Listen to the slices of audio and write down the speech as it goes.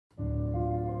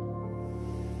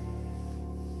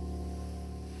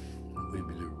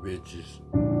Riches.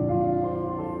 Beautiful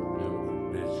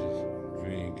bitches. If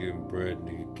you ain't getting bread,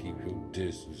 nigga, keep your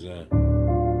distance, huh?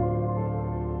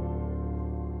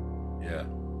 Yeah.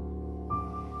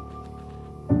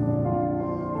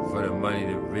 For the money,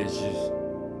 the riches.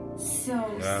 So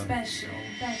special.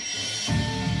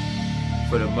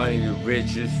 For the money, the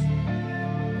riches.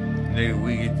 Nigga,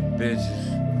 we get the bitches.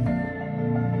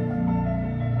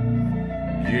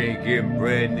 You ain't getting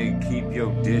bread, nigga, keep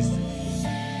your distance.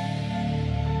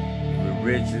 The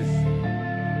riches.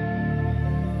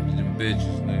 Them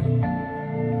bitches, nigga.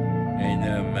 Ain't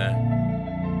nothing, man.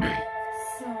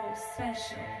 So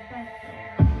special.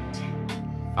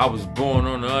 I was born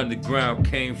on the underground,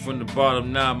 came from the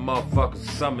bottom, now motherfuckers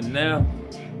summer now.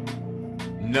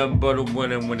 Nothing but a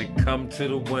winner when it come to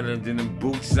the winner. Then them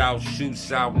boots out,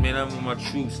 shoots out, man, I'm with my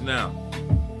troops now.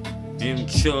 Him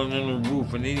chillin' on the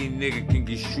roof and any nigga can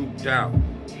get shooped out.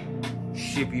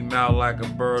 Ship him out like a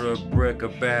bird or a brick, a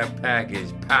bad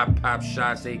package. Pop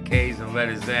shots, AKs, and let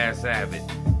his ass have it.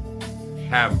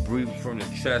 Have him breathing from the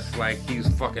chest like he was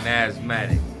fucking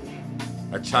asthmatic.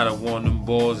 I try to warn them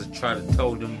boys, I try to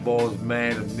tell them boys,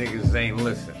 man, them niggas ain't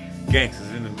listen. Gangsters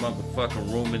in the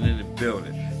motherfucking room and in the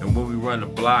building. And when we run the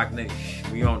block, nigga,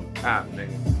 we on the cop,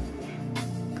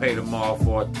 nigga. Pay them off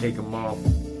or take them off.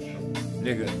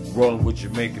 Nigga, rolling with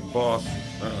your making boss.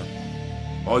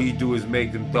 All you do is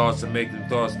make them thoughts and make them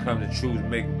thoughts come to truth,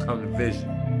 make them come to vision.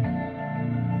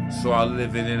 So I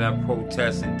live it and I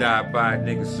protest and die by it,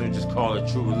 niggas, so just call it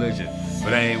true religion.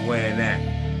 But I ain't wearing that.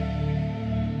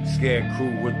 Scared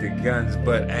crew with the guns,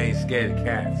 but I ain't scared of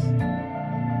cats.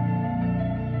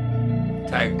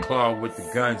 Tiger Claw with the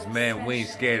guns, man, we ain't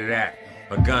scared of that.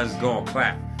 My guns gon'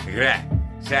 clap, rat,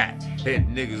 tat. Hit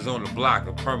niggas on the block,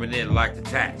 a permanent like the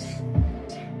tax.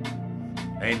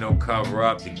 Ain't no cover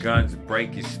up, the guns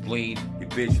break your spleen. Your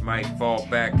bitch might fall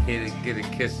back, hit it, get a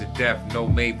kiss of death, no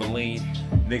Maybelline.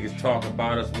 Niggas talk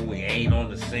about us when we ain't on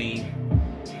the scene.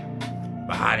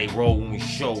 But how they roll when we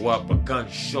show up, a gun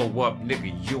show up,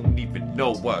 nigga, you don't even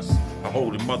know us. I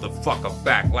hold a motherfucker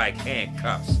back like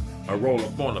handcuffs. I roll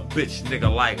up on a bitch,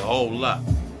 nigga, like hold up.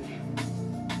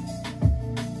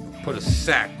 Put a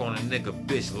sack on a nigga,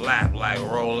 bitch lap like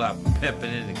roll up,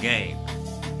 pimping in the game.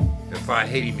 If I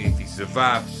hit him, if he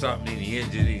survived something in the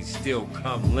engine, he still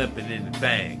come limping in the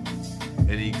thing.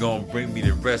 And he gon' bring me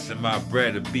the rest of my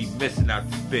bread to be missing out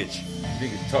this bitch.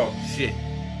 Niggas talk shit.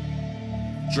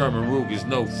 German Rugers,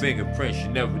 no fingerprints you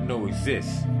never know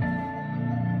exist.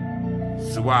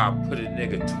 So I put a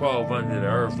nigga 12 under the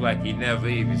earth like he never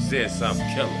even said something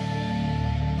killer.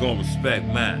 Gon' respect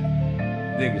mine.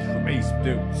 Niggas from East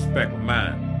do respect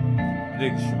mine.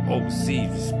 Niggas from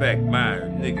overseas respect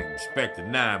mine. Niggas respect the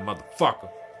 9, motherfucker.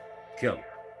 Killer.